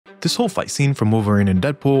This whole fight scene from Wolverine and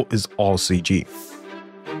Deadpool is all CG.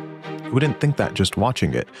 You wouldn't think that just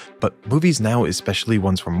watching it, but movies now, especially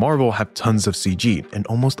ones from Marvel, have tons of CG in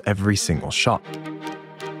almost every single shot.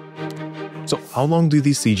 So how long do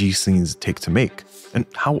these CG scenes take to make? And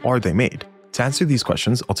how are they made? To answer these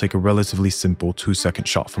questions, I'll take a relatively simple 2-second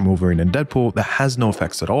shot from Wolverine and Deadpool that has no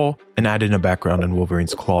effects at all and add in a background on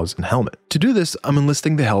Wolverine's claws and helmet. To do this, I'm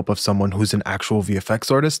enlisting the help of someone who's an actual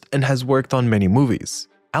VFX artist and has worked on many movies,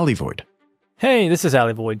 ft.Alleyvoid. Hey, this is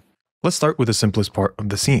ft.Alleyvoid. Let's start with the simplest part of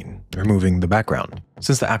the scene, removing the background.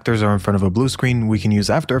 Since the actors are in front of a blue screen, we can use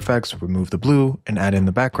After Effects, remove the blue, and add in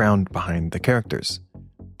the background behind the characters.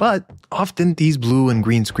 But often these blue and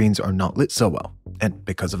green screens are not lit so well, and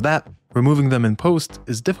because of that, removing them in post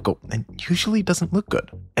is difficult and usually doesn't look good.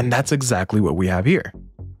 And that's exactly what we have here.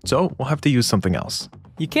 So we'll have to use something else.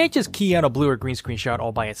 You can't just key out a blue or green screen shot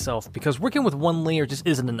all by itself because working with one layer just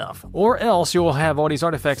isn't enough, or else you'll have all these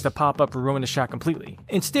artifacts that pop up and ruin the shot completely.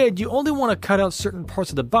 Instead, you only want to cut out certain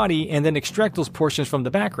parts of the body and then extract those portions from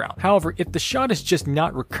the background. However, if the shot is just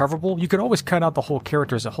not recoverable, you could always cut out the whole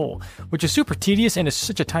character as a whole, which is super tedious and is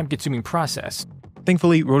such a time-consuming process.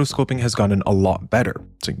 Thankfully, rotoscoping has gotten a lot better,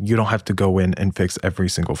 so you don't have to go in and fix every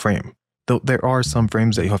single frame, though there are some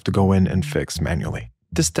frames that you have to go in and fix manually.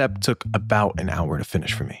 This step took about an hour to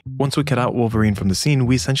finish for me. Once we cut out Wolverine from the scene,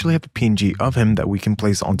 we essentially have a PNG of him that we can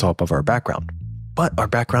place on top of our background. But our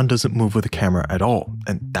background doesn't move with the camera at all,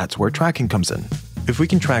 and that's where tracking comes in. If we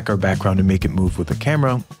can track our background and make it move with the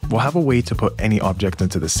camera, we'll have a way to put any object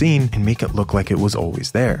into the scene and make it look like it was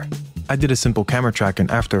always there. I did a simple camera track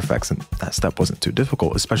in After Effects, and that step wasn't too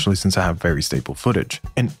difficult, especially since I have very stable footage.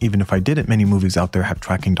 And even if I didn't, many movies out there have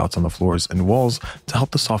tracking dots on the floors and walls to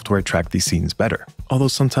help the software track these scenes better. Although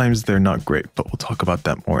sometimes they're not great, but we'll talk about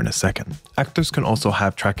that more in a second. Actors can also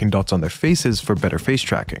have tracking dots on their faces for better face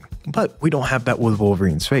tracking, but we don't have that with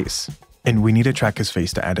Wolverine's face. And we need to track his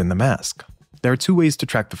face to add in the mask. There are two ways to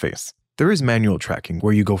track the face. There is manual tracking,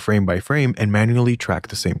 where you go frame by frame and manually track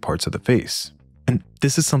the same parts of the face. And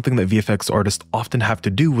this is something that VFX artists often have to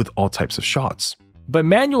do with all types of shots. But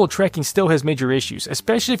manual tracking still has major issues,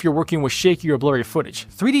 especially if you're working with shaky or blurry footage.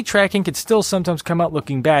 3D tracking can still sometimes come out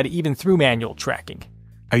looking bad even through manual tracking.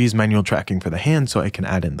 I use manual tracking for the hand so I can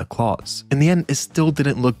add in the claws. In the end, it still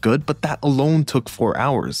didn't look good, but that alone took 4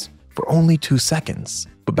 hours for only 2 seconds.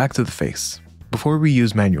 But back to the face. Before we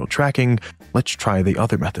use manual tracking, let's try the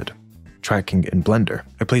other method, tracking in Blender.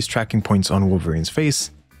 I placed tracking points on Wolverine's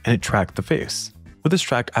face, and it tracked the face. With this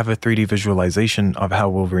track, I have a 3D visualization of how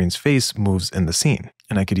Wolverine's face moves in the scene,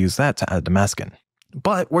 and I could use that to add the mask in.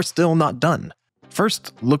 But we're still not done.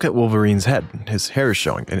 First, look at Wolverine's head. His hair is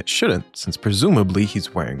showing, and it shouldn't, since presumably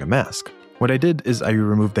he's wearing a mask. What I did is I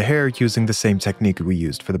removed the hair using the same technique we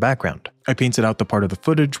used for the background. I painted out the part of the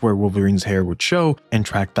footage where Wolverine's hair would show and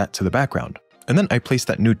tracked that to the background. And then I placed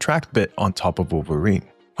that new tracked bit on top of Wolverine.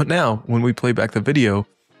 But now, when we play back the video,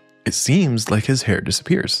 it seems like his hair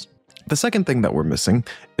disappears. The second thing that we're missing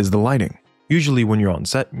is the lighting. Usually when you're on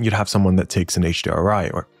set, you'd have someone that takes an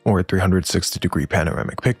HDRI or a 360-degree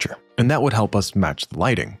panoramic picture, and that would help us match the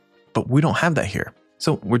lighting. But we don't have that here,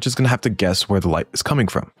 so we're just gonna have to guess where the light is coming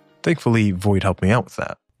from. Thankfully, Void helped me out with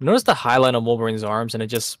that. Notice the highlight on Wolverine's arms and it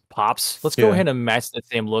just pops? Let's go ahead and match the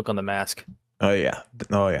same look on the mask. Oh yeah,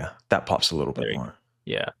 that pops a little bit more.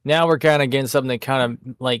 Yeah, now we're kind of getting something that kind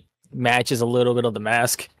of like matches a little bit of the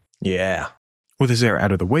mask. Yeah. With his hair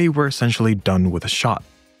out of the way, we're essentially done with a shot.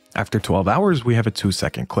 After 12 hours, we have a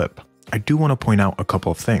 2-second clip. I do want to point out a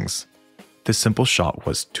couple of things. This simple shot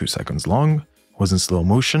was 2 seconds long, was in slow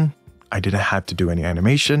motion, I didn't have to do any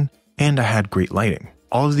animation, and I had great lighting.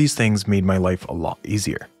 All of these things made my life a lot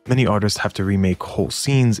easier. Many artists have to remake whole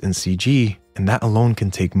scenes in CG, and that alone can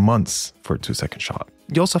take months for a 2-second shot.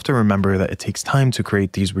 You also have to remember that it takes time to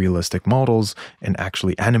create these realistic models and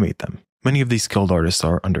actually animate them. Many of these skilled artists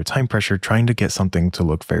are under time pressure trying to get something to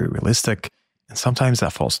look very realistic, and sometimes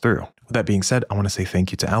that falls through. With that being said, I want to say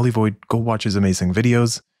thank you to ft.Alleyvoid. Go watch his amazing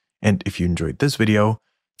videos, and if you enjoyed this video,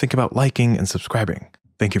 think about liking and subscribing.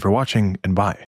 Thank you for watching, and bye.